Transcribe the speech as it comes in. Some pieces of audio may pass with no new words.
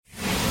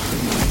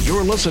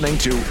You're listening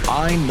to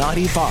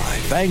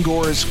I-95,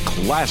 Bangor's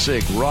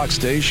classic rock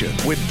station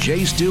with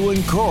Jay Stu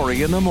and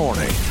Corey in the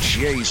morning.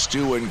 Jay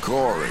Stu and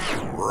Corey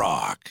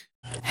rock.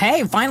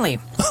 Hey, finally.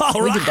 All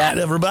we right, did that.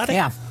 everybody.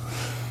 Yeah.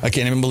 I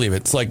can't even believe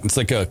it. It's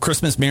like a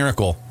Christmas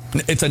miracle.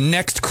 It's a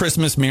next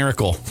Christmas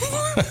miracle.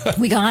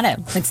 We got it.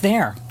 It's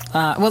there.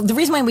 Well, the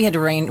reason why we had to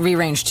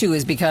rearrange, too,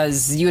 is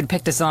because you had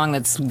picked a song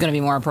that's going to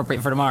be more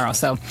appropriate for tomorrow.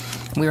 So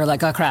we were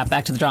like, oh, crap,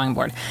 back to the drawing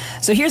board.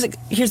 So here's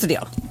the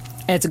deal.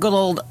 It's a good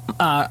old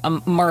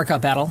America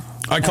battle.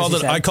 I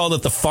called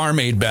it the Farm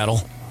Aid battle.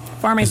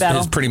 Farm Aid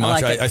battle. Is pretty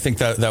much. I think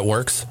that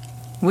works.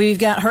 We've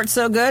got Hurt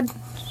So Good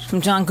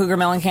from John Cougar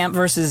Mellencamp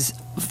versus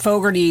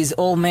Fogerty's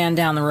Old Man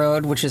Down the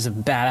Road, which is a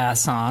badass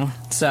song.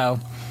 So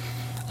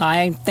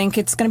I think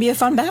it's going to be a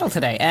fun battle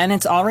today. And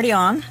it's already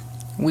on.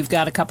 We've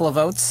got a couple of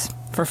votes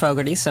for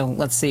Fogerty, so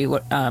let's see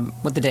what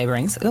the day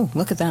brings. Oh,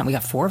 look at that. We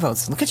got 4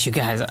 votes. Look at you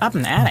guys up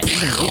and at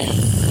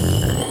it.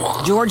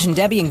 George and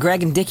Debbie and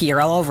Greg and Dickie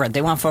are all over it.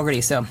 They want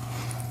Fogerty, so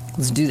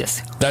let's do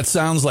this. That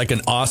sounds like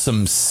an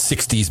awesome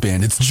 60s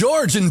band. It's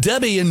George and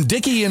Debbie and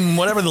Dickie and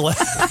whatever the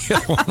last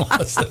one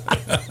was.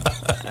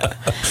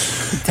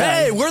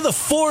 Hey, we're the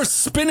 4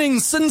 spinning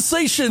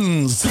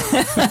sensations.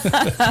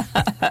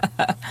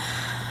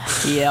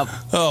 Yep.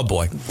 Oh,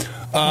 boy.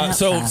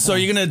 So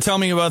you're going to tell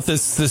me about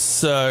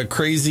this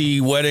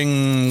crazy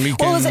wedding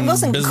weekend it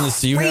wasn't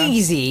business you had?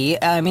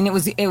 Crazy. I mean,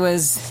 it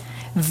was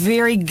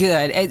very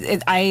good.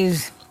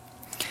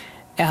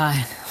 How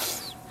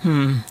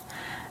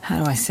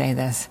do I say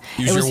this?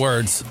 Use your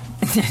words.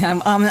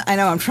 I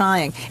know, I'm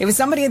trying. It was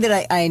somebody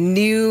that I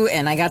knew,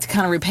 and I got to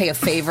kind of repay a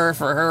favor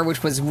for her,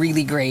 which was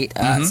really great.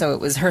 So it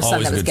was her son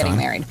Always that was getting time.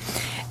 Married.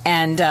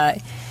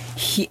 And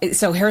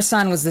so her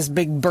son was this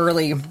big,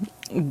 burly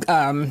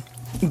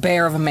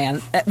bear of a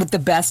man with the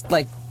best,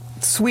 like,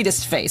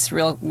 sweetest face,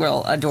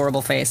 real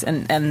adorable face.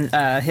 And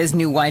his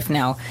new wife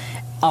now,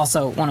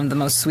 also one of the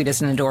most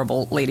sweetest and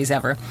adorable ladies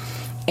ever.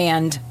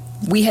 And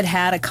we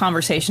had a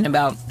conversation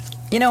about,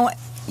 you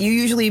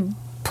usually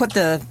put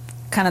the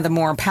kind of the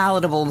more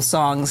palatable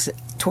songs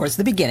towards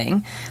the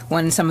beginning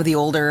when some of the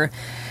older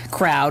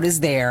crowd is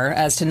there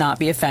as to not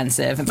be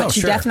offensive. But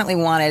she definitely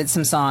wanted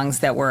some songs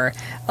that were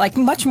like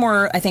much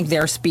more, I think,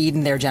 their speed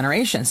and their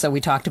generation. So we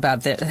talked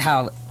about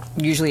how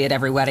usually at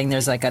every wedding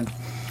there's like a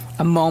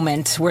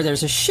moment where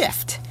there's a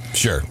shift.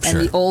 Sure.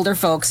 The older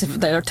folks, if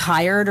they're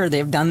tired or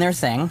they've done their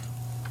thing,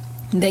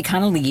 they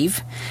kind of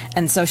leave.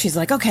 And so she's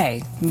like, okay,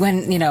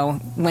 when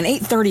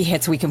 8:30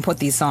 hits, we can put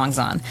these songs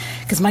on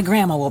because my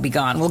grandma will be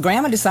gone. Well,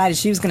 grandma decided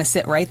she was going to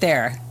sit right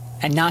there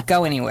and not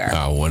go anywhere.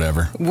 Oh,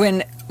 whatever.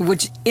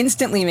 Which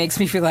instantly makes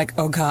me feel like,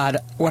 oh God,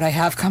 what I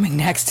have coming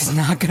next is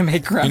not going to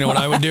make grandma. You know what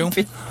I would do?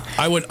 happy.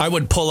 I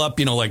would pull up,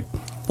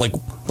 like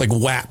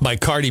WAP by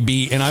Cardi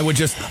B, and I would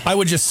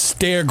just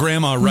stare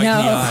grandma right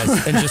in the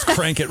eyes and just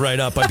crank it right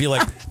up. I'd be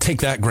like,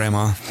 take that,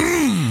 grandma.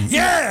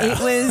 Yeah.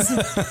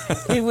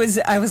 It was,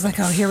 I was like,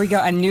 oh, here we go.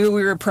 I knew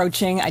we were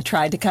approaching. I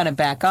tried to kind of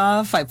back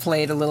off. I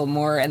played a little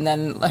more, and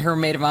then her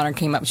maid of honor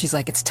came up. She's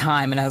like, it's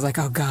time. And I was like,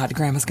 oh God,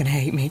 grandma's going to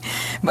hate me.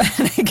 But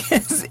I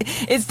guess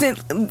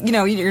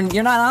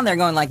you're not on there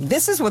going like,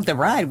 this is what the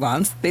bride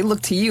wants. They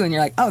look to you and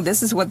you're like, oh,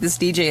 this is what this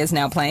DJ is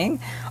now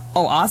playing.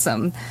 Oh,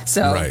 awesome.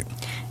 So right.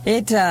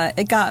 It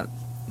got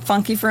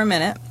funky for a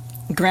minute.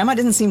 Grandma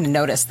didn't seem to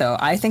notice, though.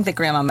 I think that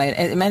Grandma might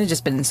have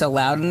just been so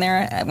loud in there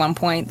at one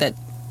point that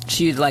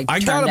she'd like.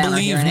 I gotta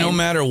believe no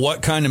matter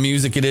what kind of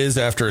music it is,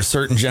 after a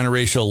certain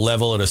generational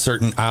level at a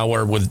certain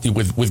hour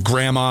with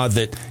Grandma,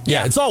 that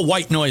it's all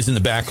white noise in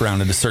the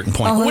background at a certain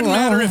point. It wouldn't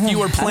matter if you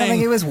were playing. I don't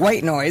think it was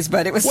white noise,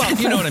 but it was. Well,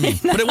 you know what I mean.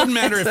 But it wouldn't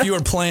matter if you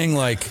were playing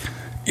like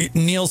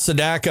Neil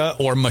Sedaka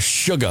or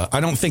Meshuggah. I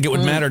don't think it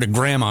would matter to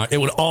Grandma. It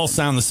would all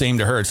sound the same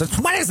to her. It's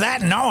like, what is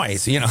that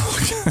noise?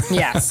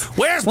 Yes.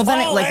 Where's Paul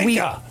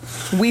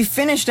Anka? We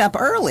finished up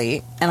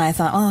early, and I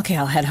thought, oh, okay,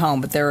 I'll head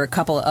home. But there were a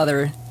couple of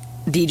other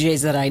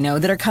DJs that I know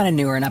that are kind of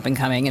newer and up and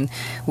coming, and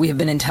we have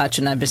been in touch,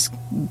 and I've just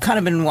kind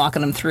of been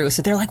walking them through.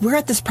 So they're like, we're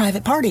at this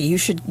private party. You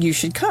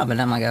should come. And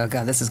I'm like, oh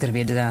God, this is going to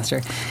be a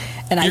disaster.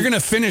 And you're going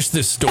to finish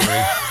this story.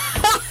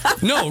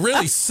 No,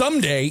 really,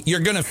 someday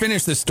you're going to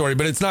finish this story,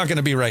 but it's not going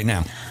to be right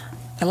now.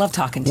 I love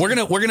talking to you.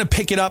 We're going to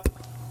pick it up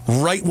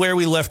right where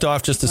we left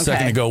off just a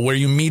second ago, where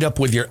you meet up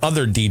with your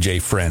other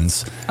DJ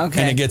friends.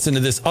 Okay. And it gets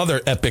into this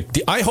other epic.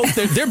 I hope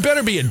there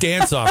better be a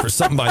dance-off or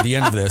something by the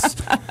end of this.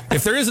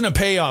 If there isn't a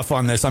payoff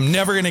on this, I'm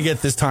never going to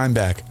get this time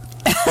back.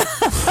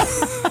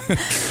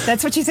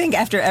 That's what you think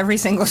after every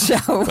single show.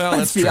 Well,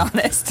 let's be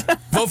honest.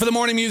 Vote for the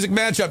morning music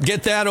matchup.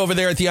 Get that over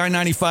there at the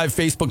I-95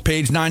 Facebook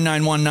page,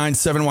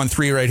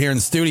 9919713 right here in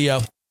the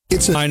studio.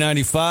 It's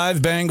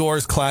I-95,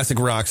 Bangor's classic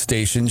rock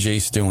station. Jay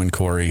Stu and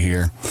Corey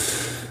here.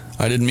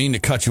 I didn't mean to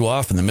cut you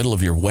off in the middle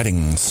of your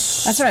wedding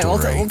story. That's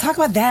right. We'll talk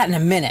about that in a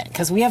minute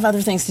because we have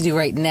other things to do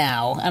right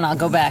now, and I'll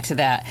go back to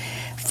that.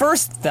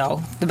 First,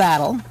 though, the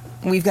battle.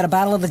 we've got a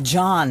battle of the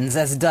Johns,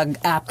 as Doug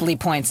aptly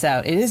points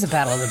out. It is a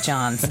battle of the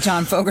Johns.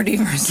 John Fogerty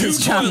versus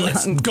Two John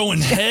toilets Young.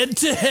 going head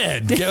to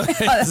head. See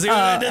what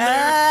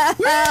I did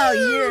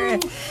there?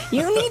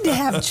 You need to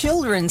have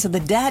children so the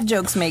dad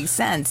jokes make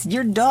sense.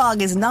 Your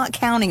dog is not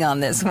counting on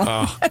this one.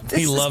 Oh, This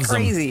he loves is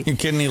crazy. them. You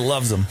kidding? He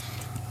loves them.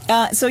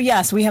 So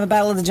yes, we have a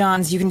battle of the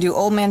Johns. You can do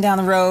Old Man Down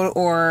the Road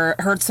or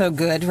Hurt So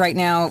Good. Right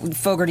now,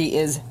 Fogerty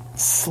is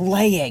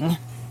slaying.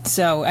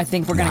 So I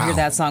think we're going to hear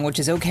that song, which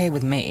is okay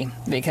with me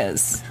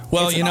because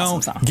it's an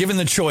awesome song. Given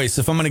the choice,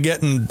 if I'm going to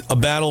get in a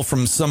battle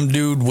from some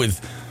dude with,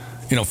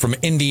 from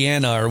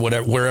Indiana or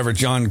whatever, wherever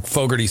John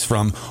Fogerty's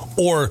from,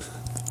 or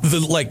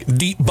the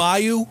Deep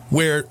Bayou,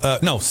 where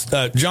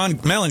John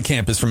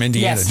Mellencamp is from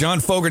Indiana. Yes. John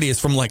Fogerty is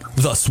from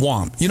the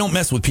swamp. You don't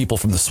mess with people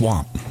from the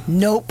swamp.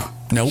 Nope.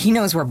 He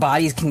knows where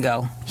bodies can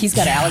go. He's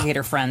got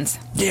alligator friends.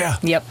 Yeah.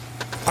 Yep.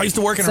 I used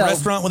to work in a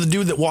restaurant with a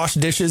dude that washed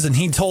dishes, and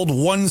he told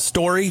one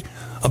story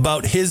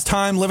about his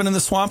time living in the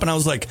swamp, and I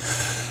was like,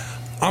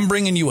 I'm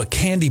bringing you a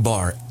candy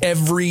bar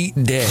every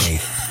day.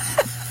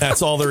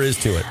 That's all there is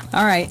to it.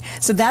 All right.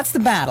 So that's the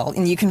battle.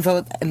 And you can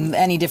vote in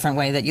any different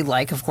way that you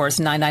like. Of course,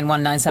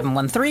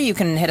 991-9713. You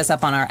can hit us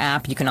up on our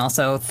app. You can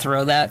also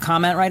throw that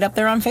comment right up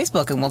there on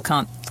Facebook, and we'll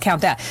count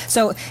that.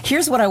 So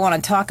here's what I want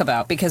to talk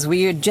about, because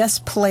we had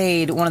just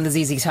played one of the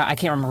ZZ Top. I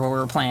can't remember what we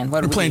were playing.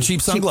 We're playing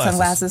Cheap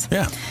Sunglasses.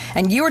 Yeah.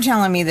 And you were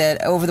telling me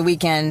that over the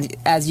weekend,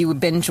 as you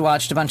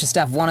binge-watched a bunch of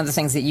stuff, one of the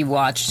things that you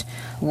watched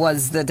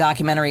was the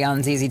documentary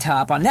on ZZ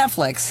Top on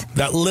Netflix.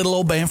 That little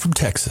old band from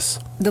Texas.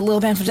 The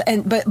little band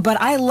from... But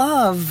I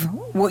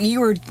love what you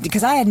were...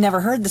 Because I had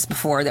never heard this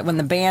before, that when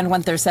the band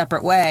went their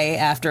separate way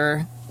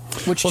after...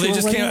 Which tour they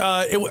just was came.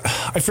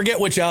 I forget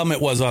which album it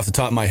was off the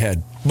top of my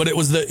head, but it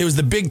was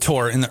the big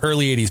tour in the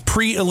early '80s,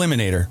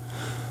 pre-Eliminator.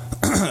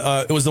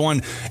 It was the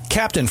one.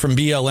 Captain from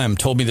BLM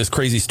told me this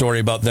crazy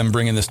story about them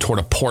bringing this tour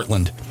to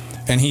Portland,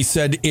 and he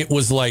said it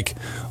was like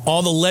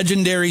all the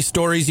legendary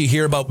stories you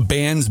hear about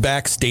bands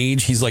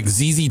backstage. He's like,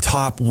 ZZ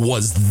Top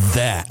was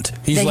that.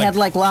 They had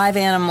live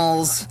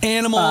animals,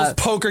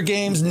 poker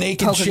games,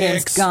 naked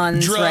chicks,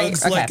 guns,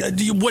 drugs, right?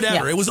 Okay.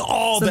 Whatever. Yeah. It was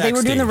all so backstage. They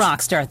were doing the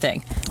rock star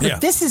thing.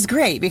 But this is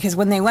great, because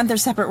when they went their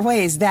separate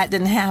ways, that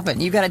didn't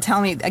happen. You got to tell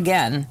me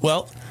again.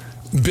 Well,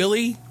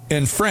 Billy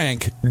and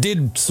Frank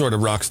did sort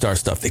of rock star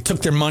stuff. They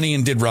took their money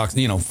and did rock.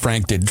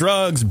 Frank did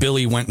drugs.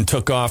 Billy went and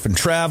took off and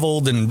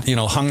traveled and,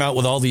 hung out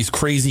with all these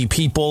crazy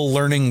people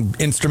learning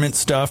instrument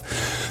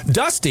stuff.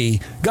 Dusty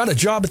got a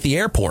job at the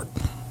airport.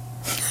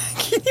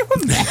 Can you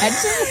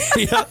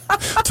imagine? Yeah.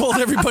 Told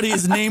everybody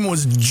his name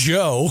was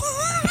Joe.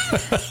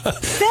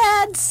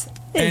 That's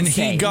and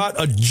insane. he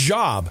got a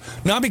job.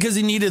 Not because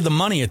he needed the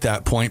money at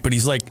that point, but he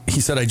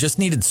said, I just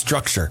needed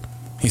structure.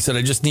 He said,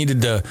 I just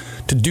needed to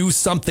do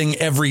something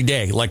every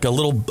day, like a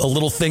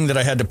little thing that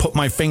I had to put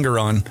my finger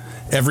on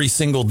every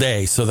single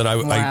day so that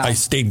I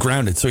stayed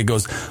grounded. So he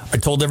goes, I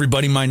told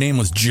everybody my name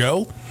was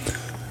Joe.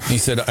 He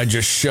said, I'd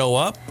just show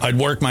up. I'd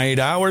work my 8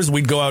 hours.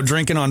 We'd go out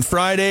drinking on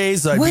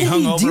Fridays. I'd be hungover on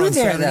Saturday. What did he do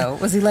there, though?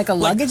 Was he like a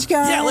luggage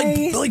guy?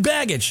 Yeah, like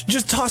baggage.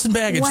 Just tossing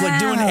baggage, like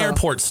doing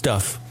airport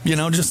stuff.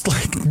 Just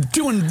like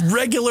doing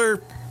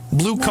regular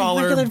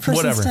blue-collar, regular person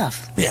whatever.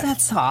 Stuff. Yeah.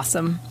 That's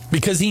awesome.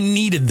 Because he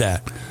needed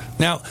that.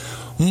 Now,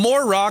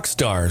 more rock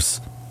stars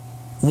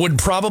would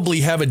probably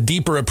have a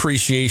deeper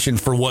appreciation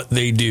for what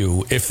they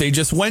do if they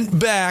just went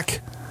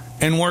back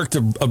and worked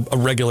a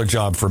regular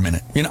job for a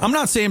minute. I'm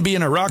not saying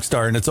being a rock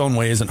star in its own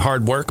way isn't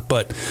hard work,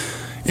 but,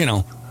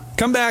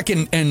 come back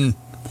and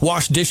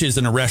wash dishes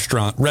in a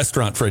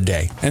restaurant for a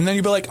day. And then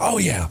you'd be like, oh,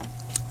 yeah,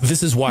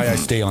 this is why I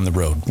stay on the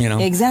road,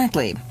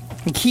 Exactly.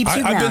 It keeps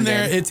you grounded. I've been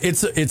there.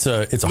 It's a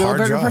hard job. Little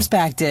bit of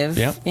perspective.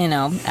 Yep.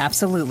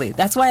 Absolutely.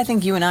 That's why I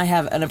think you and I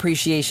have an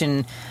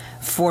appreciation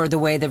for the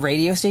way the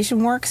radio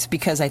station works,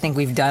 because I think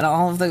we've done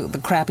all of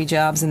the crappy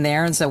jobs in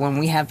there. And so when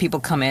we have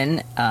people come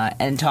in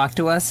and talk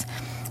to us,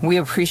 we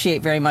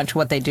appreciate very much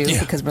what they do,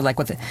 because we're like,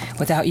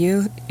 without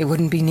you, it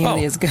wouldn't be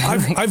nearly as good.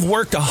 I've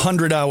worked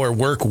 100-hour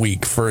work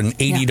week for an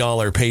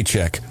 $80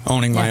 paycheck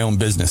owning my own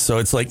business. So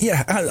it's like,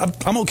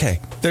 I'm okay.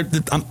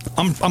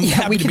 I'm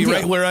happy to be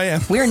right where I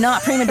am. We're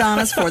not prima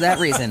donnas for that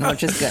reason,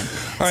 which is good.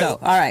 All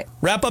right.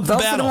 Wrap up the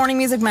battle. Vote for the morning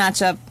music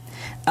matchup.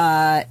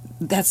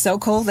 That's so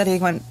cool that he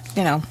went,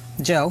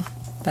 Joe.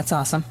 That's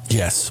awesome.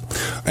 Yes.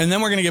 And then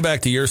we're going to get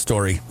back to your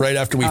story right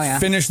after we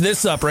finish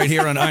this up right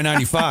here on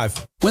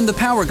I-95. When the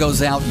power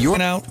goes out,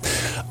 you're out.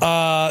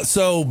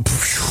 So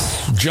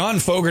John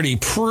Fogerty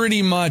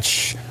pretty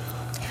much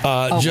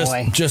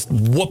just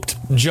whooped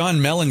John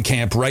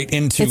Mellencamp right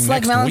into It's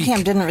like next Mellencamp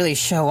week. didn't really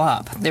show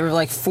up. There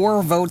were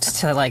 4 votes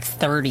to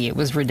 30. It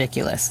was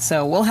ridiculous.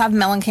 So we'll have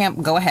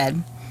Mellencamp go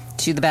ahead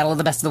to the Battle of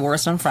the Best of the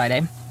Worst on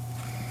Friday.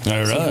 All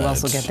right. So who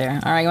else will get there?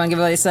 All right, you want to give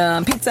away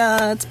some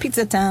pizza? It's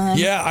pizza time.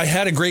 Yeah, I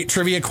had a great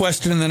trivia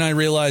question, and then I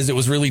realized it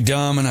was really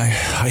dumb, and I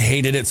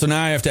hated it. So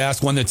now I have to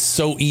ask one that's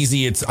so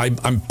easy.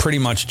 I'm pretty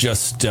much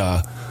just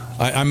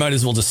I might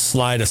as well just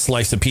slide a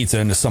slice of pizza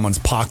into someone's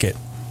pocket.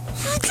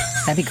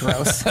 That'd be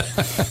gross.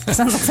 Sounds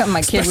like something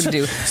my kid would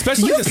do.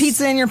 Especially you have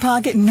pizza in your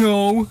pocket?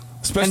 No.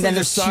 Especially and then the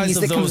there's size cheese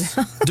of that those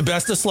comes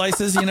DeBesta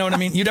slices, you know what I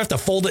mean? You'd have to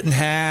fold it in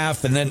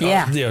half and then,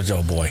 Yeah.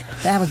 oh boy.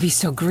 That would be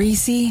so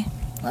greasy.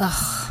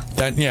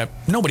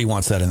 Nobody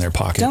wants that in their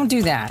pocket. Don't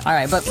do that. All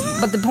right, but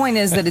the point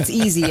is that it's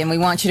easy, and we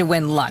want you to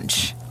win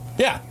lunch.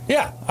 Yeah.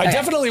 I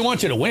definitely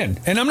want you to win.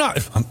 And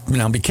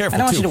now be careful, I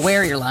don't want too. you to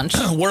wear your lunch.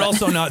 We're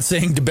also not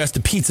saying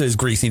DeBesta pizza is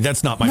greasy.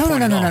 That's not my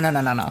point at all.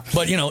 No.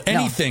 But,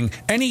 anything,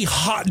 any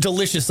hot,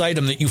 delicious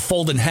item that you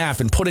fold in half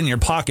and put in your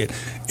pocket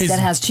that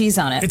has cheese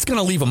on it. It's going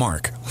to leave a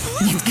mark.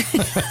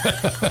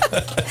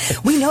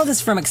 We know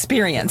this from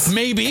experience.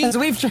 Maybe. Because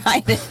we've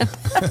tried it.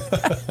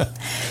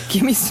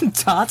 Give me some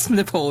Tots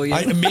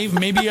Napoleon.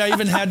 Maybe I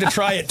even had to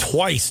try it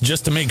twice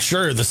just to make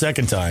sure the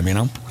second time,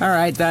 All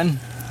right, then.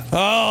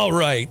 All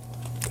right.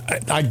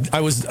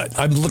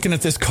 I'm looking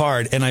at this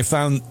card and I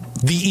found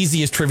the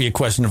easiest trivia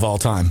question of all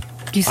time.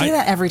 You say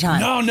that every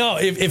time. No.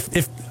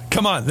 If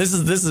come on, this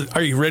is.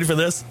 Are you ready for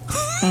this?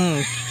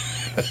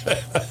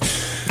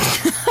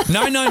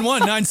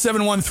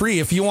 991-9713.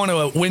 If you want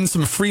to win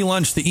some free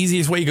lunch, the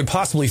easiest way you could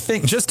possibly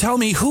think. Just tell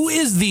me, who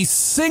is the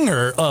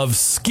singer of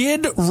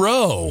Skid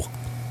Row?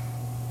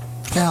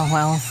 Oh,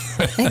 well.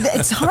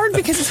 It's hard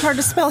because it's hard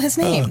to spell his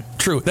name.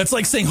 True. That's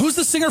like saying, who's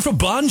the singer for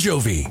Bon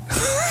Jovi?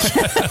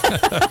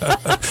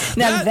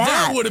 Now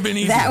that would have been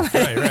easy.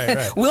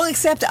 Right. We'll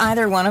accept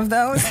either one of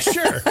those.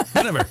 Sure.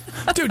 Whatever.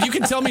 Dude, you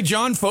can tell me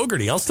John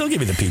Fogerty. I'll still give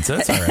you the pizza.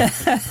 That's all right.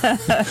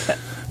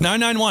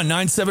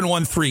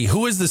 991-9713.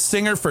 Who is the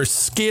singer for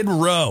Skid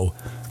Row?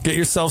 Get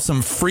yourself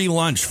some free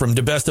lunch from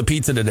DeBesta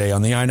Pizza today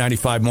on the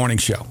I-95 Morning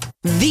Show.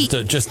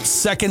 Just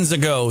seconds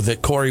ago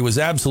that Corey was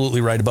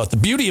absolutely right about the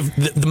beauty of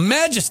the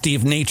majesty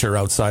of nature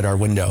outside our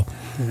window.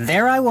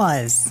 There I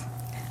was.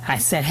 I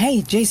said,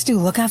 hey, Jay Stu,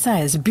 look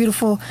outside. It's a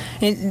beautiful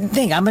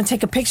thing. I'm going to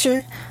take a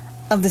picture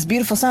of this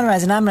beautiful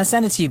sunrise and I'm going to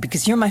send it to you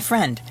because you're my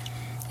friend.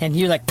 And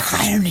you're like,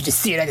 I don't need to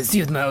see it. I can see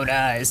it with my own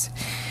eyes.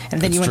 And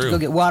then you went to go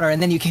get water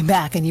and then you came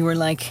back and you were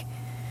like,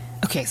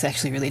 okay, it's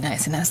actually really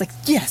nice. And I was like,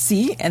 yeah,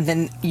 see? And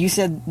then you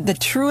said the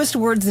truest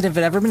words that have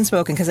ever been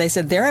spoken because I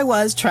said, there I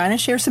was trying to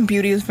share some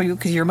beauty for you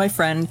because you're my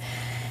friend.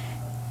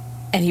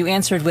 And you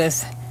answered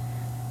with,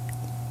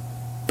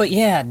 but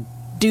yeah,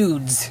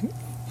 dudes.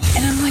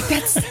 And I'm like,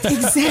 that's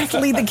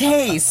exactly the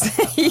case.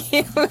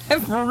 You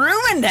have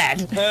ruined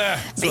that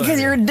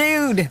because you're a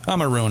dude.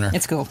 I'm a ruiner.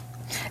 It's cool.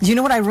 Do you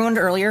know what I ruined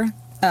earlier?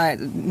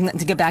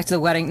 To get back to the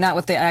wedding, not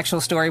with the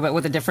actual story, but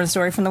with a different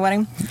story from the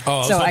wedding. Oh, I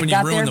was hoping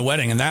you ruined the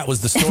wedding, and that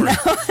was the story.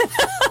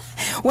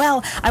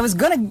 Well, I was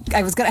gonna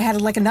I had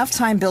like enough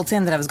time built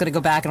in that I was gonna go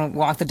back and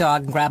walk the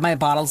dog and grab my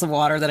bottles of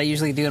water that I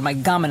usually do and my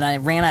gum, and I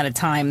ran out of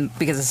time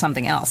because of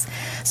something else.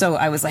 So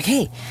I was like,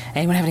 hey,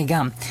 anyone have any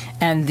gum?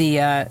 And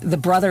the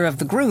brother of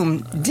the groom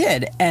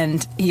did,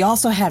 and he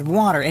also had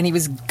water, and he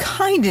was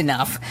kind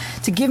enough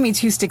to give me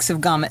 2 sticks of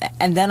gum,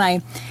 and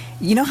then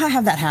you know how I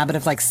have that habit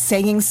of like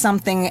saying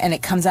something and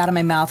it comes out of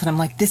my mouth and I'm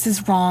like, this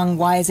is wrong.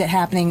 Why is it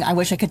happening? I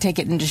wish I could take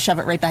it and just shove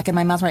it right back in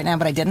my mouth right now,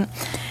 but I didn't.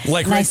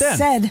 Like and right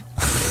then.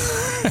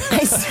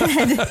 I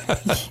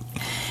said,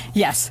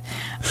 yes.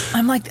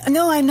 I'm like,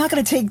 no, I'm not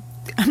going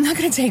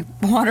to take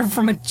water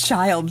from a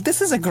child.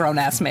 This is a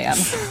grown-ass man.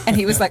 And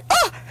he was like,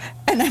 oh!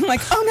 And I'm like,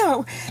 oh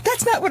no,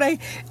 that's not what I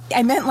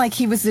meant. Like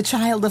he was the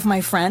child of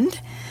my friend,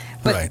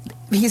 but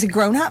he's a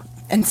grown-up.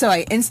 And so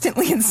I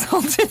instantly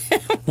insulted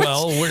him.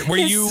 Well, were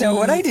you so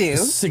what I do.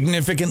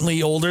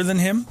 Significantly older than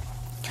him?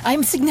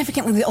 I'm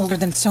significantly older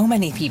than so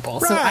many people.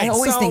 So I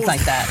always think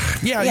like that.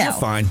 Yeah, you're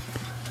fine.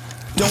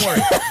 Don't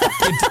worry.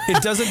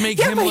 It doesn't make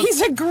him but look...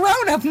 he's a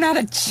grown-up, not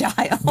a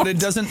child. But it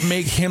doesn't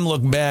make him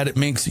look bad. It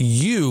makes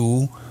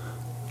you...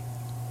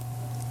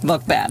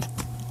 look bad.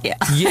 Yeah.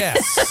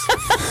 Yes.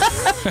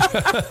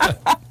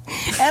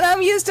 And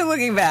I'm used to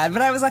looking bad,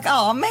 but I was like,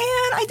 oh man,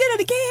 I did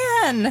it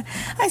again.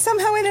 I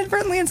somehow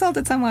inadvertently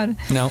insulted someone.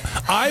 No,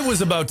 I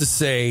was about to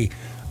say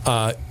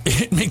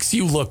it makes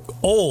you look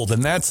old,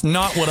 and that's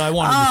not what I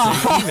wanted to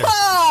say either.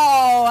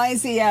 Oh, I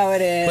see how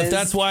it is. But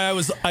that's why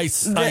I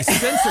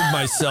censored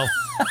myself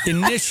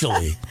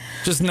initially,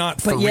 just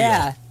not for real.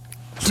 Yeah,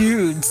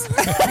 dudes.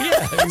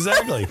 Yeah,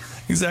 exactly.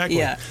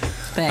 Yeah.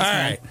 Thanks,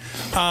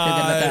 all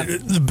right.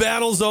 The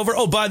battle's over.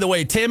 Oh, by the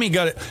way, Tammy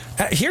got it.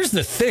 Here's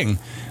the thing.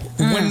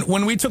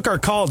 When we took our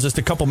call just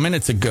a couple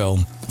minutes ago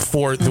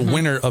for the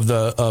winner of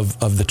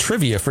the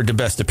trivia for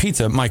DeBesta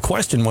Pizza, my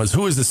question was,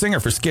 who is the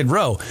singer for Skid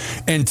Row?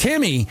 And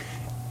Tammy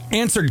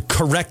answered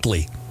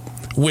correctly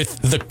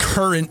with the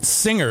current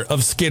singer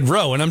of Skid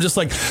Row. And I'm just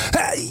like,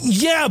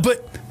 yeah,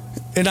 but...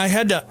 And I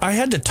had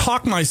to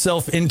talk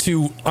myself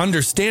into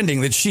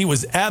understanding that she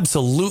was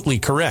absolutely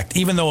correct,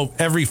 even though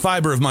every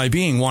fiber of my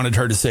being wanted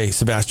her to say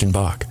Sebastian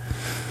Bach.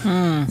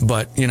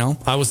 But,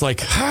 I was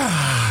like,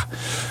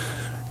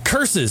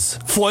 curses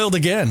foiled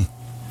again.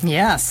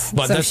 Yes.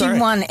 But so she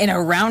won in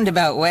a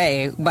roundabout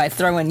way by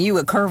throwing you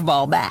a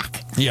curveball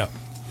back. Yeah.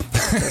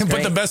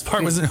 But the best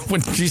part was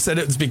when she said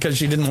it was because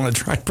she didn't want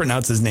to try and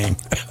pronounce his name.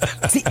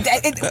 See, did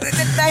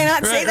I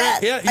not say that?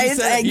 Yeah, you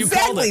said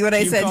exactly what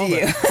I said to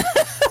you.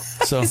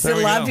 So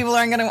a lot of people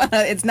aren't going to want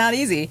to. It's not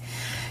easy.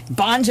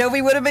 Bon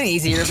Jovi would have been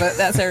easier, but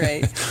that's all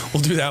right.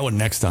 We'll do that one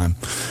next time.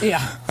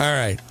 Yeah. All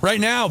right. Right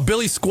now,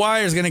 Billy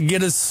Squire is going to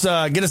get us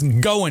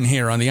going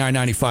here on the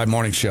I-95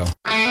 Morning Show.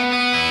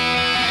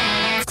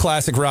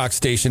 Classic rock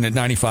station at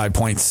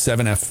 95.7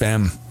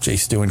 FM. Jay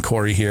Stu and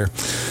Corey here.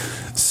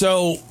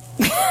 So,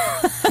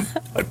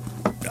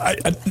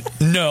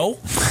 no,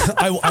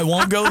 I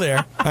won't go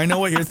there. I know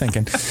what you're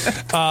thinking.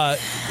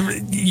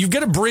 You've got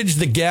to bridge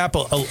the gap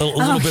a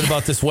little bit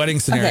about this wedding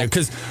scenario,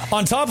 because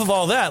on top of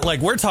all that, like,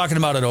 we're talking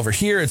about it over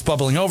here, it's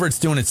bubbling over, it's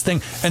doing its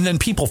thing, and then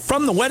people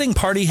from the wedding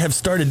party have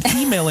started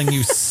emailing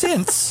you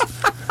since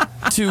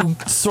to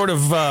sort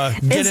of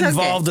get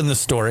involved in the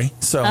story.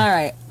 So, all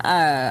right.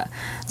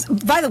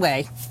 By the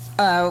way,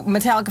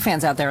 Metallica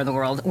fans out there in the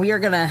world, we are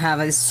going to have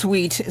a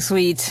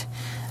sweet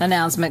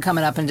announcement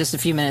coming up in just a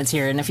few minutes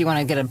here. And if you want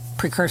to get a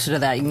precursor to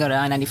that, you can go to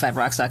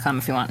i95rocks.com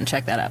if you want and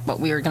check that out. But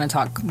we are going to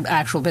talk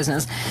actual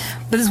business.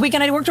 But this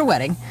weekend I worked a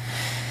wedding.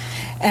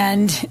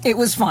 And it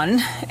was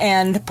fun.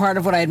 And part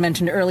of what I had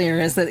mentioned earlier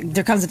is that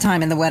there comes a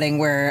time in the wedding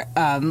where,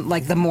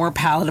 like, the more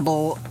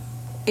palatable,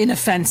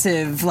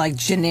 inoffensive, like,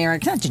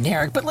 not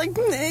generic, but, like,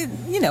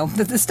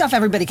 the stuff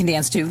everybody can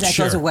dance to, that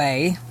goes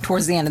away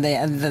towards the end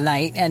of the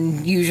night.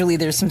 And usually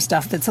there's some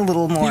stuff that's a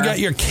little more... You got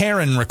your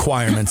Karen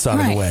requirements out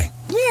of the way.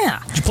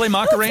 Yeah. Did you play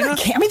Macarena?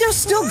 I mean, they're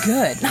still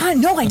good.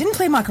 No, I didn't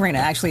play Macarena,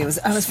 actually. It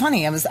was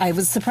funny. I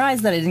was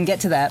surprised that I didn't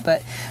get to that,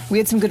 but we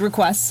had some good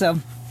requests, so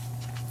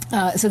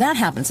that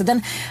happened. So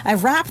then I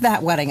wrapped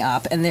that wedding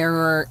up, and there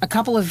were a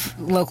couple of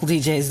local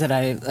DJs that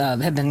I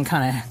have been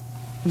kind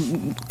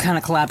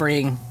of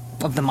collaborating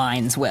of the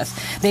minds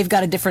with. They've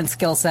got a different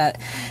skill set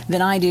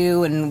than I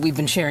do, and we've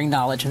been sharing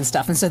knowledge and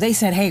stuff. And so they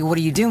said, "Hey, what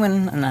are you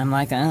doing?" And I'm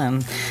like,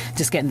 "I'm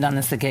just getting done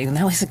with the gig." And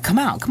they said, "Come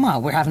out.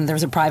 There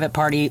was a private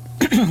party."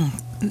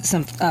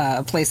 Some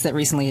place that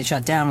recently had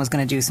shut down was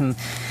going to do some,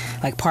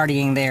 like,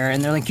 partying there,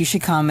 and they're like, "You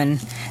should come and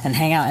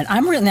hang out." And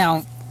I'm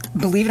now,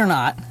 believe it or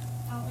not,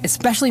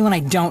 especially when I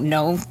don't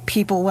know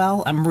people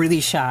well, I'm really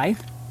shy.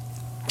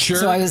 Sure.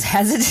 So I was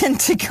hesitant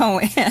to go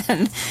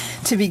in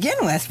to begin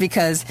with,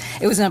 because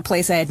it was in a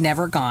place I had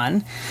never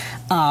gone.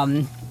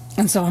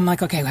 And so I'm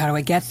like, okay, how do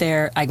I get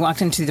there? I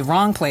walked into the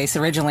wrong place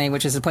originally,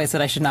 which is a place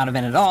that I should not have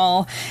been at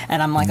all.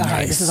 And I'm like, all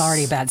right, this is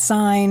already a bad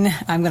sign.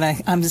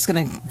 I'm just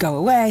gonna go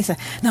away. So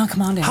no,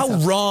 come on down. How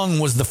wrong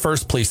was the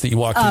first place that you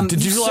walked in?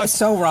 Did you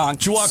so wrong?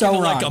 Did you walk into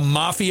like a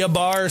mafia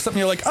bar or something?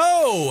 You're like,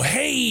 oh,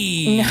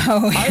 hey,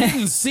 no, I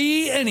didn't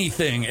see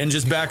anything, and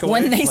just back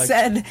away. When they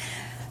said,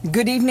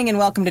 "Good evening and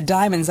welcome to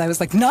Diamonds," I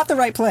was like, not the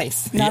right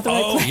place. Not the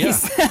right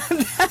place. Yeah.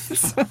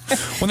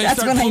 When they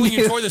start pulling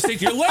you toward the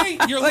stage, you're late,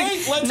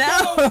 late, let's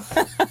go.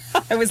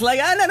 I was like,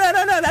 oh,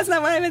 no, that's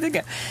not where I meant to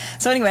go.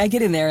 So anyway, I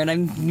get in there and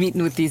I'm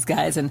meeting with these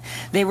guys, and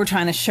they were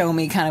trying to show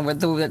me kind of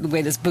the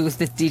way this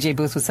DJ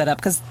booth was set up,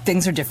 because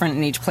things are different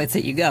in each place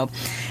that you go.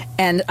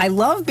 And I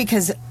love,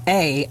 because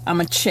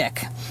I'm a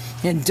chick.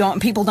 And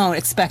people don't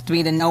expect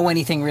me to know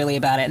anything really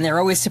about it, and they're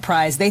always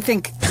surprised. They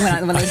think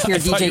when they hear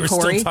DJ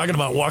Corey, still talking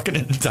about walking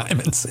into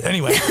Diamonds.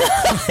 Anyway,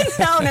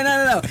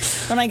 no.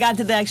 When I got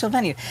to the actual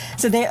venue,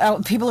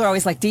 so people are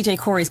always like, DJ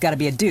Corey's got to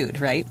be a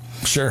dude, right?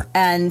 Sure.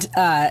 And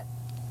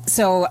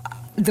so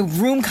the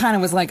room kind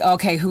of was like,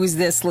 okay, who's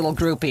this little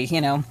groupie,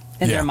 in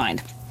their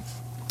mind.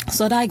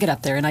 So I get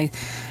up there and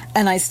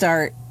I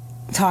start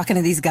talking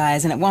to these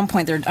guys, and at one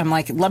point I'm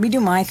like, let me do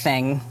my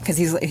thing, because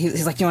he's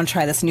like, you want to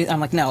try this new? I'm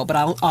like, no, but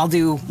I'll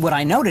do what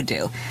I know to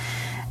do.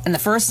 And the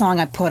first song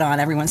I put on,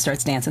 everyone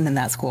starts dancing, and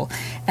that's cool.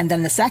 And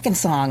then the second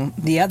song,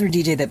 the other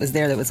DJ that was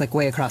there, that was like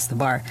way across the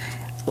bar,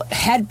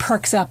 head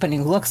perks up and he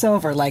looks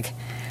over like,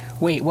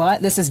 wait,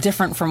 what? This is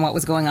different from what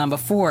was going on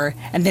before.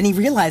 And then he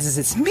realizes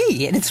it's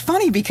me. And it's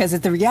funny because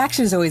the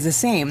reaction is always the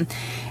same.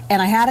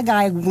 And I had a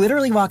guy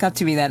literally walk up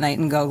to me that night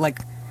and go like,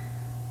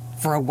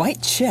 "For a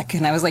white chick,"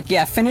 and I was like,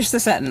 "Yeah, finish the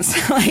sentence."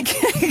 Like,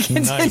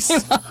 nice.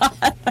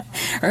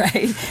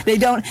 Right? They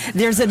don't.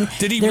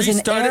 Did he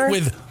restart it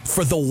with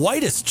 "for the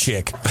whitest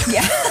chick"?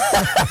 Yeah.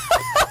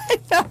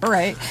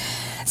 Right.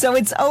 So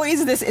it's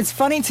always this. It's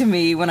funny to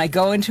me when I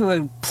go into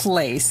a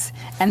place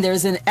and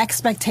there's an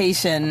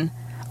expectation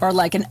or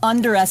like an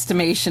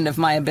underestimation of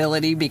my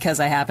ability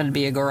because I happen to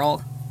be a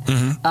girl.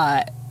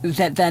 Mm-hmm.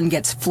 That then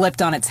gets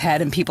flipped on its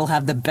head and people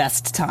have the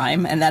best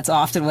time, and that's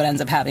often what ends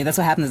up happening. That's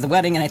what happened at the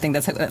wedding, and I think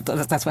that's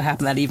what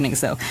happened that evening.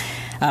 So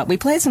we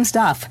played some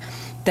stuff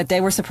that they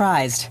were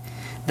surprised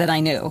that I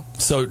knew.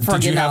 So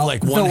did you have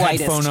like one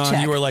headphone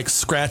on? You were like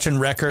scratching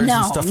records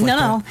and stuff like that?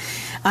 No.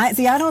 I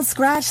don't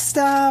scratch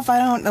stuff.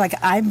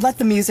 I let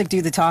the music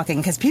do the talking,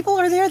 because people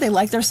are there. They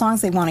like their songs.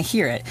 They want to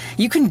hear it.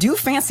 You can do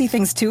fancy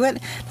things to it.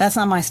 That's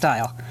not my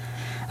style.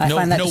 I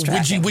find that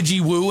distracting.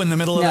 Widgy woo in the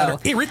middle of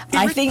that.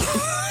 I think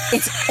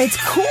it's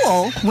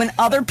cool when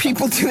other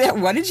people do that.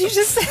 What did you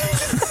just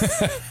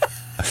say?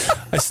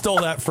 I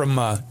stole that from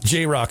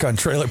J-Rock on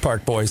Trailer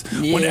Park Boys.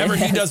 Yeah. Whenever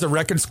he does a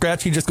record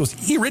scratch, he just goes,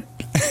 "Earit."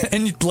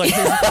 And like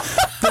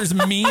there's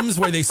memes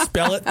where they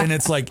spell it and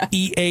it's like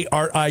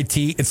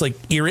E-A-R-I-T. It's like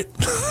Earit.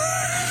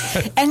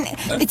 And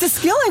it's a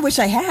skill I wish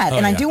I had,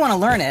 and I do want to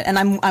learn it, and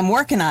I'm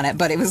working on it,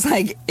 but it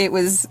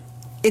was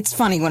it's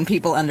funny when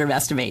people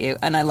underestimate you,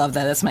 and I love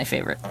that. That's my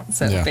favorite.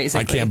 So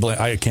basically,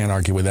 I can't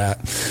argue with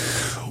that.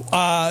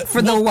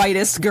 For the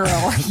whitest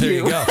girl, there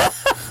you go.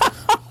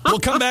 We'll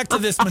come back to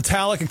this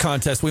Metallica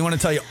contest. We want to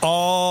tell you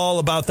all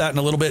about that in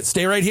a little bit.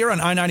 Stay right here on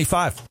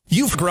I-95.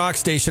 You've Rock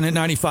Station at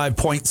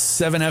 95.7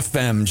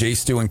 FM. Jay,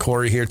 Stu, and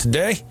Corey here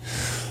today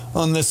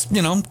on this,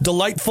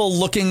 delightful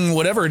looking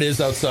whatever it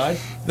is outside.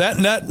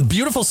 That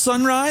beautiful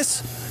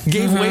sunrise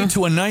gave way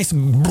to a nice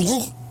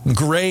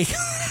gray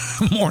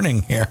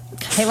morning here.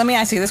 Hey, let me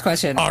ask you this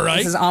question. All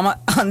right. This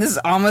is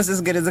almost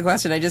as good as the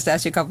question I just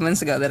asked you a couple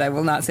minutes ago that I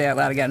will not say out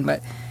loud again,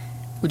 but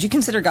would you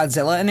consider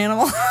Godzilla an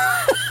animal?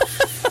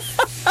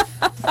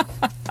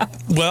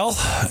 Well,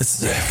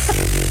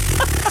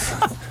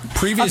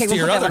 previous to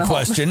your other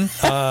question,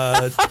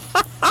 I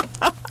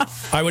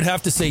would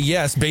have to say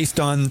yes, based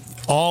on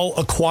all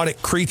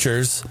aquatic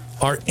creatures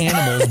are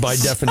animals by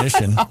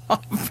definition.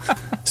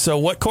 So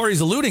what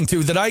Corey's alluding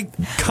to, that I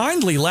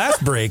kindly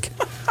last break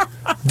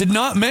did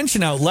not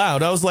mention out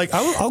loud. I was like,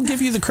 I'll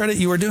give you the credit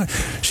you were doing.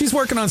 She's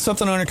working on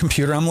something on her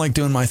computer. I'm like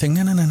doing my thing.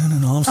 No.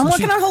 I'm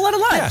working on a whole lot of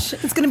lunch. Yeah.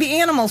 It's going to be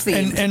animal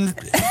themed. And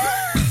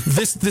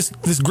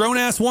this grown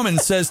ass woman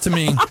says to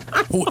me,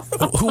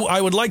 who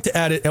I would like to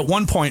add it at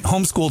one point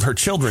homeschooled her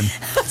children,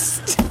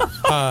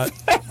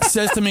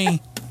 says to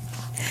me,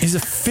 "Is a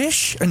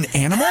fish an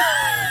animal?"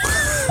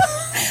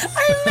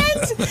 I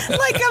meant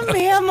like a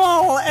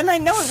mammal, and I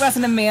know it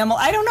wasn't a mammal.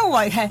 I don't know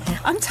why.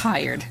 I'm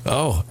tired.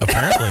 Oh,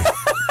 apparently.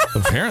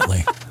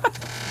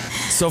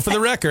 So for the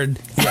record,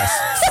 yes,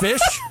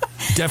 fish,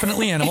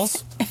 definitely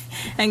animals.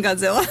 And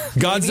Godzilla.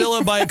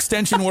 Godzilla, by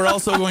extension, we're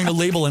also going to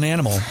label an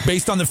animal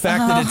based on the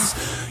fact that it's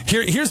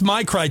here's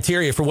my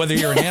criteria for whether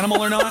you're an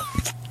animal or not.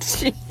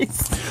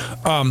 Jeez.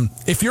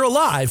 If you're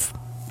alive,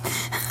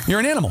 you're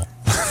an animal.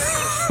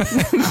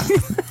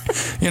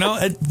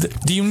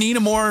 Do you need a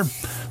more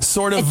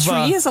sort of a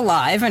tree is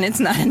alive and it's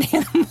not an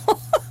animal?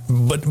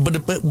 but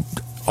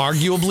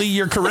arguably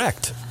you're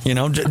correct.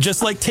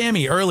 Just like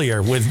Tammy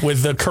earlier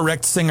with the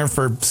correct singer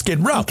for Skid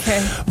Row.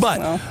 Okay.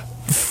 But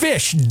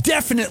fish,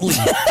 definitely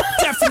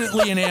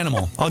an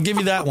animal. I'll give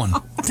you that one.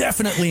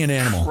 Definitely an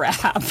animal.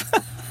 Crap. All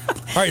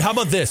right, how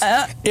about this?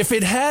 If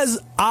it has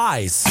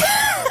eyes,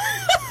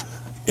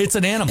 it's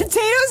an animal.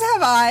 Potatoes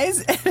have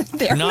eyes.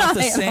 They're not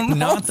the same.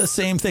 Not the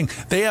same thing.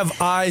 They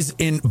have eyes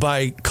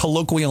by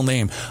colloquial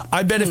name.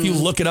 I bet if you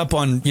look it up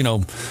on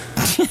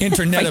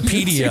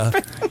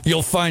Internetopedia,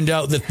 you'll find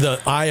out that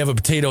the eye of a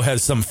potato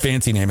has some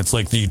fancy name. It's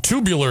like the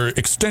tubular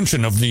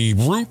extension of the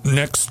root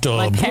next.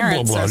 My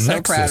parents are so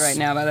nexus. proud right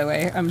now. By the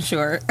way, I'm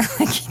sure.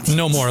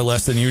 No more or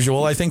less than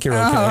usual. I think you're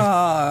okay.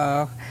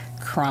 Oh.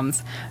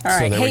 Crumbs. All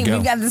right.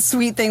 We've got this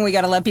sweet thing we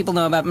got to let people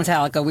know about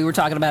Metallica. We were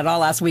talking about it all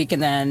last week,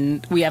 and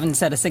then we haven't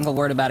said a single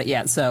word about it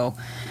yet. So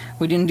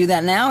we didn't do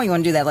that now. You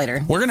want to do that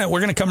later? We're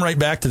gonna come right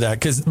back to that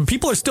because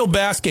people are still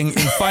basking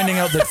in finding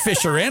out that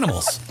fish are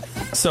animals.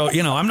 So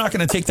I'm not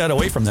going to take that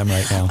away from them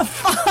right now.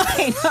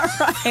 Fine. All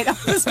right. I'll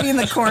just be in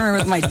the corner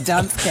with my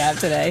dunce cap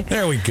today.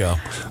 There we go. All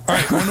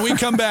right. When we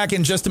come back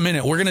in just a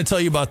minute, we're going to tell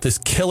you about this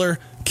killer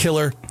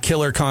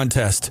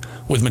contest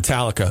with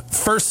Metallica.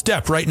 First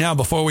step right now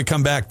before we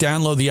come back,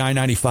 download the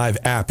I-95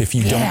 app if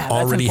you don't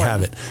already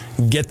have it.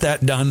 Get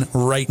that done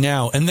right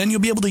now, and then you'll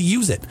be able to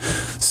use it.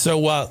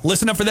 So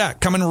listen up for that.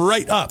 Coming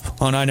right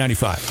up on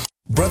I-95.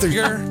 Brother,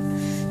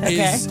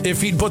 is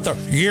if he'd put the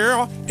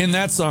in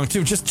that song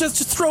too.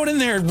 Just throw it in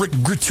there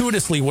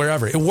gratuitously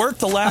wherever. It worked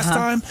the last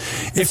time.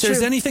 If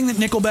there's anything that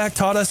Nickelback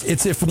taught us,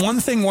 it's if one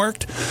thing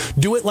worked,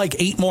 do it like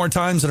 8 more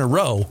times in a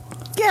row.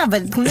 Yeah,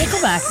 but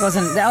Nickelback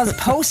that was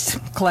post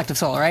Collective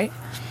Soul, right?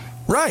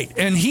 Right,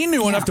 and he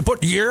knew enough to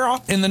put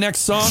in the next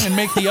song and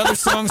make the other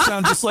song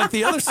sound just like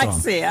the other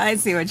song. I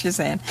see what you're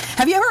saying.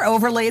 Have you ever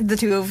overlaid the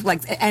two of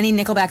any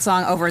Nickelback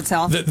song over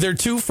itself? Their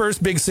two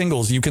first big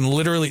singles, you can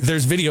literally,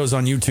 there's videos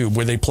on YouTube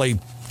where they play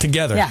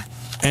together. Yeah.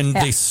 And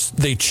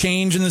they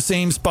change in the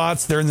same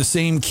spots, they're in the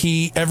same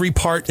key, every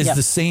part is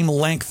the same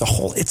length,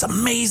 it's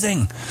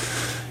amazing.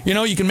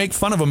 You can make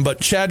fun of him, but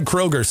Chad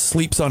Kroeger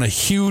sleeps on a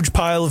huge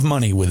pile of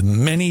money with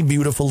many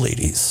beautiful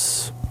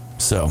ladies.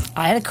 So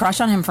I had a crush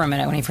on him for a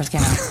minute when he first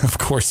came out. Of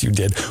course you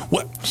did.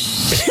 What?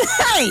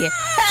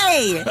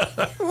 Hey!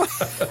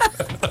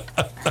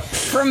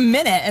 For a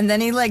minute, and then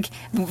he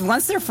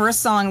once their first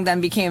song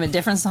then became a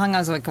different song, I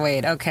was like,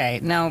 wait, okay,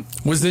 no.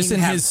 Was this in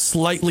his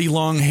slightly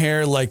long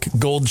hair,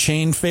 gold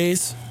chain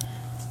phase?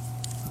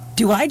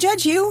 Do I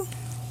judge you?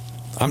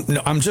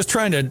 I'm just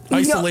trying to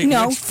isolate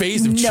which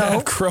phase of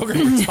Chad Kroeger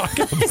we're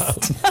talking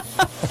about.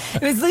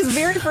 It was his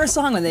very first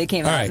song when they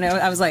came out. Right. And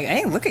I was like,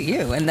 hey, look at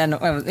you. And then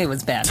it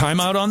was bad. Time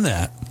out on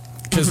that.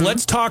 Because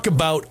let's talk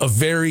about a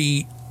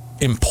very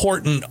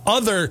important,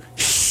 other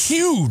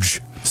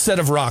huge set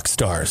of rock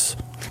stars.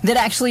 That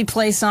actually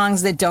play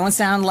songs that don't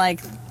sound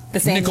like the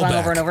same song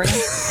over and over again.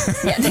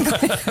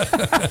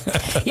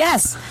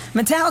 Yes,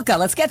 Metallica.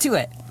 Let's get to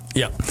it.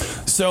 Yeah.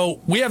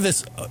 So we have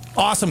this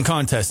awesome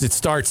contest. It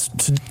starts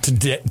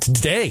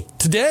today.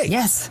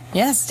 Yes,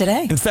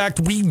 today. In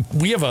fact, we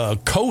have a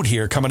code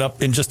here coming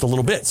up in just a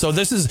little bit. So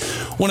this is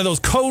one of those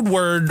code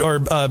word or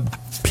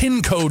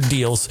pin code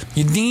deals,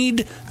 you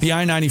need the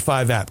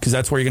I-95 app because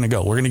that's where you're going to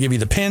go. We're going to give you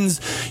the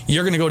pins.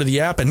 You're going to go to the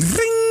app and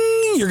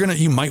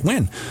you might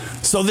win.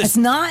 So it's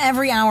not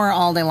every hour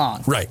all day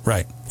long. Right.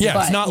 Yeah,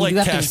 but it's not like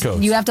cash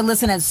codes. You have to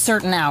listen at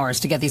certain hours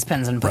to get these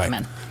pins and put them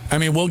in. I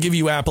mean, we'll give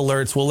you app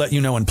alerts. We'll let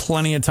you know in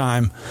plenty of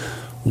time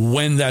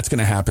when that's going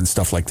to happen,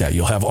 stuff like that.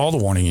 You'll have all the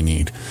warning you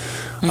need.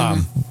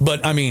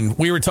 But, I mean,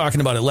 we were talking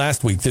about it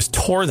last week, this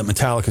tour that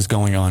Metallica's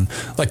going on.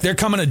 Like, they're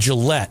coming to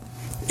Gillette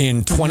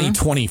in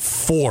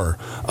 2024.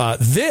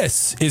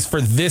 This is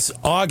for this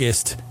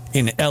August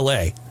in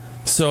L.A.,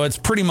 so it's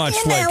pretty much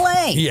in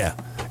L.A.? Yeah.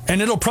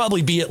 And it'll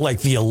probably be at,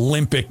 like, the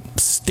Olympic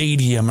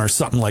Stadium or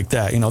something like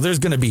that. You know, there's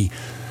going to be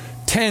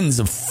tens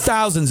of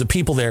thousands of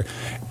people there,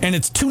 and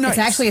it's 2 nights.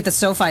 It's actually at the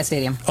SoFi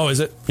Stadium. Oh, is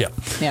it? Yeah.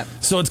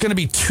 So it's going to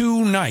be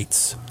 2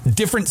 nights,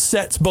 different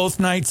sets both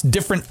nights,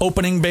 different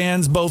opening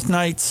bands both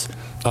nights.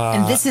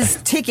 And this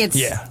is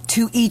tickets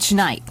to each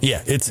night.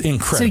 Yeah, it's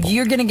incredible. So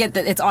you're going to get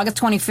it's August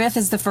 25th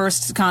is the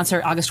first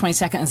concert, August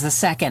 22nd is the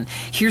second.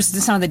 Here's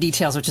some of the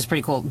details, which is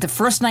pretty cool. The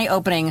first night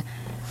opening,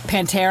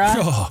 Pantera.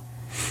 Oh.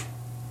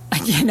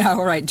 You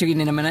know, right, Judy,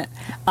 in a minute.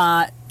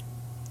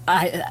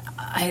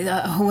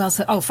 Who else?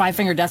 Oh, Five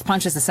Finger Death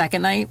Punch is the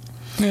second night.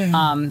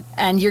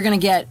 And you're going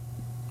to get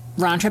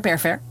round-trip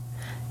airfare,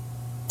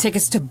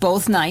 tickets to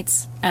both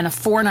nights, and a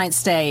 4-night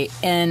stay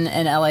in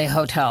an LA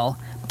hotel,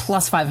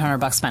 plus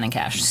 $500 spent in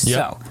cash. Yep.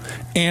 So,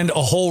 and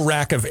a whole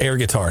rack of air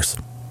guitars.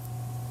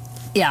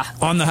 Yeah.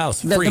 On the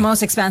house. Free. The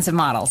most expensive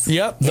models.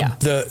 Yep.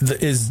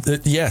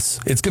 Yes.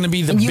 It's going to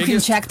be the and you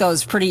biggest. Can check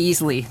those pretty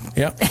easily.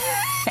 Yep.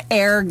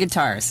 Air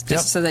guitars,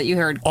 just so that you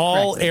heard.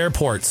 All correctly.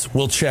 Airports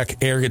will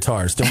check air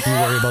guitars. Don't you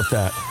worry about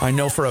that. I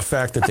know for a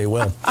fact that they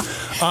will.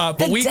 But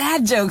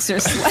dad jokes are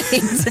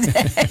slaying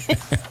today.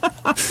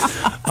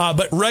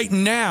 But right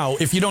now,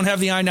 if you don't have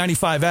the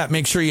I-95 app,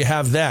 make sure you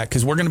have that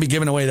because we're going to be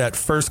giving away that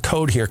first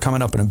code here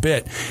coming up in a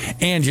bit.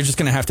 And you're just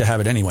going to have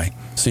it anyway.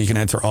 So you can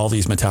enter all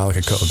these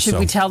Metallica codes. Should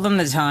we tell them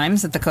the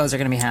times that the codes are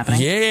going to be happening?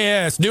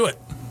 Yeah, let's do it.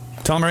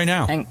 Tell them right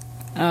now. And,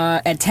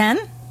 at 10,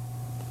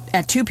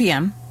 at 2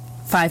 p.m.,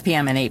 5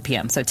 p.m. and 8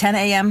 p.m. So 10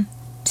 a.m.,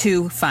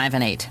 2, 5,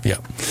 and 8. Yeah.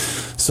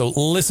 So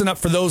listen up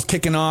for those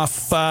kicking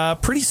off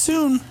pretty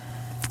soon.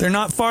 They're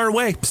not far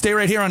away. Stay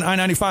right here on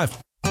I-95.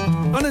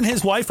 Son and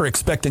his wife are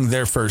expecting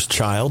their first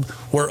child.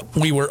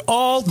 We were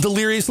all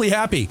deliriously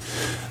happy.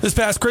 This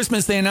past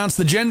Christmas, they announced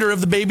the gender of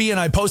the baby, and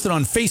I posted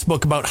on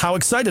Facebook about how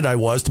excited I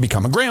was to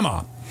become a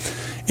grandma.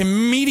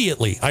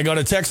 Immediately, I got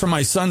a text from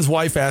my son's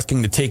wife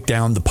asking to take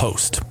down the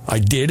post. I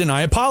did, and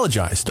I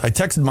apologized. I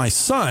texted my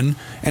son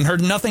and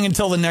heard nothing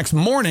until the next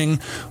morning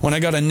when I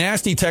got a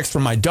nasty text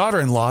from my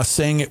daughter-in-law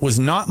saying it was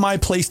not my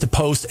place to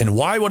post and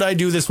why would I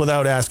do this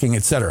without asking,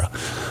 etc.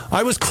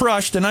 I was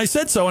crushed, and I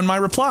said so in my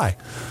reply.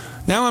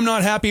 Now I'm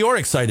not happy or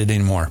excited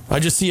anymore. I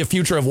just see a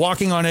future of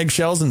walking on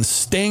eggshells and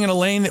staying in a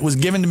lane that was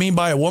given to me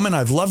by a woman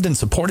I've loved and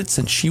supported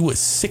since she was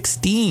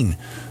 16.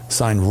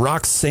 Signed,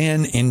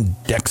 Roxanne in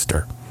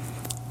Dexter.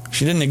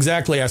 She didn't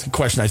exactly ask a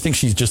question. I think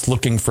she's just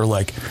looking for,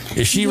 like,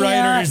 is she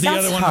right or is the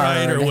other one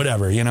right or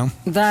whatever, you know?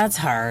 That's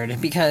hard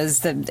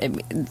because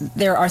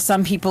there are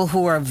some people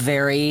who are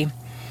very,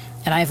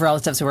 and I have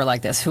relatives who are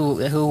like this,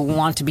 who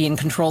want to be in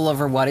control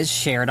over what is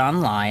shared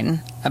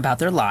online about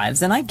their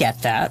lives, and I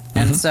get that. Mm-hmm.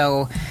 And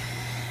so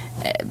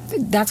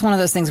that's one of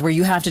those things where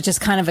you have to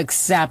just kind of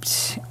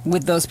accept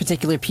with those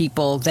particular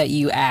people that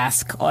you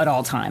ask at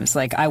all times.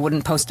 Like, I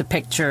wouldn't post a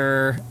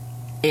picture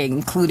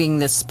including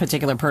this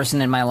particular person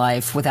in my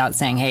life without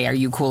saying, hey, are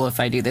you cool if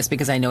I do this?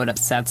 Because I know it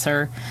upsets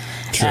her.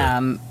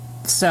 Sure.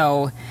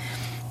 So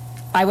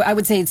I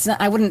would say it's not,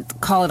 I wouldn't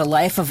call it a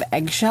life of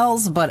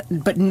eggshells, but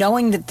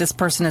knowing that this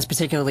person is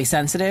particularly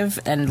sensitive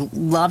and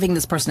loving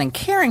this person and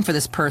caring for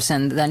this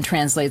person then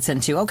translates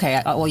into,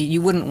 okay, well,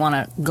 you wouldn't want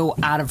to go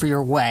out of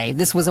your way.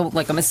 This was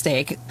like a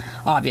mistake,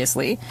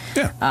 obviously.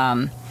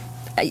 Yeah.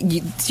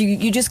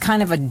 You just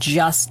kind of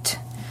adjust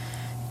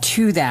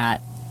to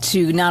that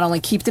to not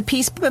only keep the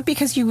peace, but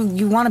because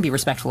you want to be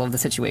respectful of the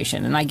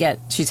situation. And I get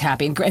she's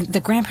happy. And the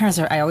grandparents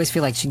I always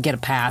feel like should get a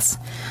pass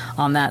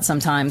on that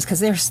sometimes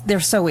because they're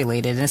so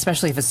elated, and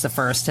especially if it's the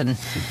first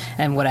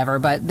and whatever.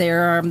 But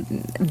there are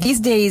these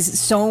days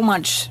so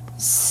much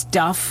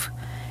stuff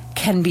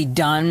can be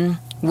done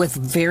with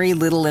very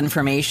little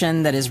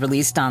information that is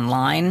released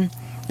online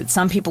that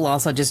some people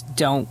also just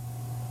don't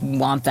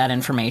want that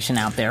information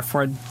out there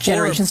for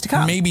generations to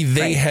come. Maybe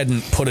they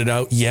hadn't put it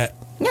out yet.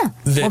 Yeah,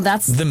 well,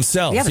 that's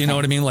themselves. You know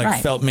what I mean? Like,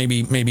 right. Felt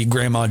maybe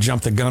grandma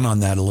jumped the gun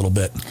on that a little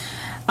bit.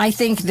 I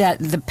think that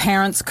the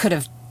parents could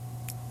have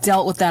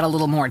dealt with that a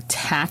little more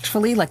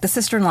tactfully. Like, the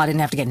sister-in-law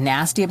didn't have to get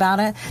nasty about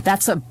it.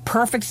 That's a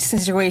perfect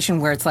situation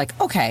where it's like,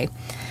 okay,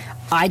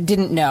 I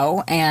didn't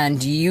know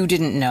and you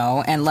didn't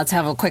know, and let's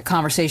have a quick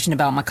conversation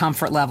about my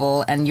comfort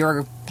level and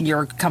your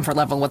comfort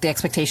level, what the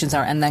expectations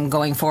are, and then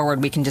going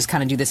forward we can just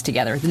kind of do this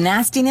together. The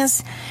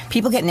nastiness,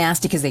 people get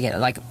nasty because they get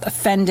like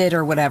offended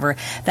or whatever.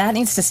 That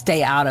needs to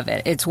stay out of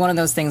it. It's one of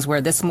those things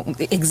where this,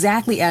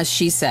 exactly as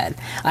she said,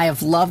 I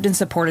have loved and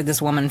supported this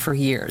woman for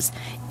years.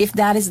 If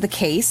that is the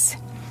case,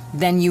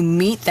 then you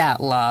meet that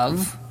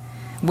love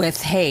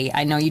with, hey,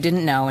 I know you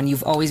didn't know, and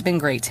you've always been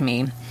great to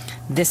me.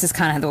 This is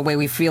kind of the way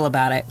we feel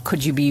about it.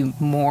 Could you be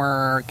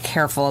more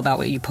careful about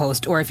what you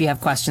post? Or if you have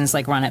questions,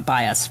 like, run it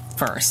by us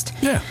first.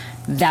 Yeah.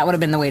 That would have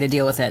been the way to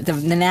deal with it. The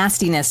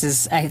nastiness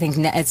is, I think,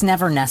 it's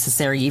never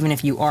necessary, even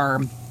if you are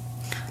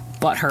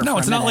butthurt. No,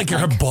 it's not like you're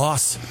her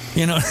boss.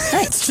 You know,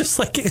 it's just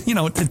like, you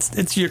know,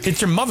 it's your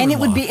mother-in-law. And it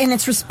would be, and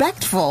it's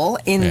respectful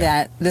in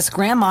that this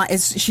grandma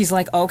she's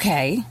like,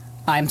 okay,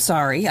 I'm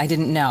sorry, I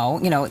didn't know.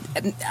 You know,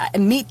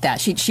 meet that.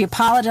 She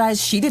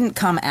apologized. She didn't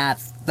come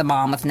at the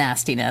mom with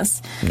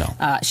nastiness.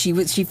 No.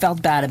 She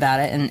felt bad about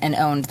it and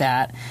owned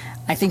that.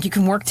 I think you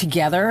can work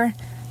together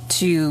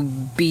to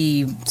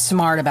be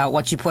smart about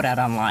what you put out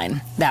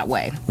online that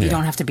way. You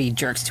don't have to be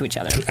jerks to each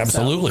other.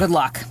 Absolutely. So, good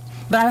luck.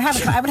 But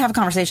I would have a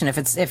conversation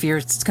if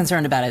you're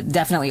concerned about it.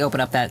 Definitely open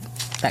up that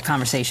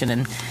conversation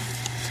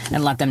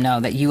and let them know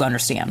that you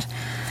understand.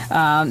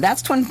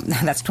 That's Twin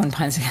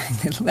Pines.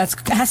 That's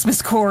Ask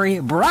Miss Corey,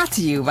 brought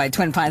to you by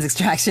Twin Pines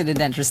Extraction and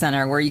Denture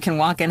Center, where you can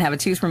walk in, have a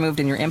tooth removed,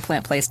 and your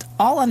implant placed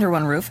all under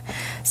one roof.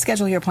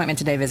 Schedule your appointment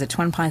today. Visit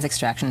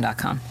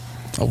twinpinesextraction.com.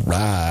 All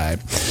right.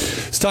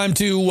 It's time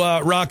to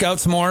rock out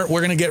some more.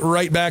 We're going to get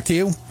right back to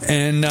you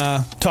and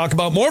talk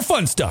about more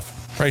fun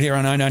stuff right here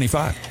on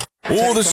I-95. Oh, this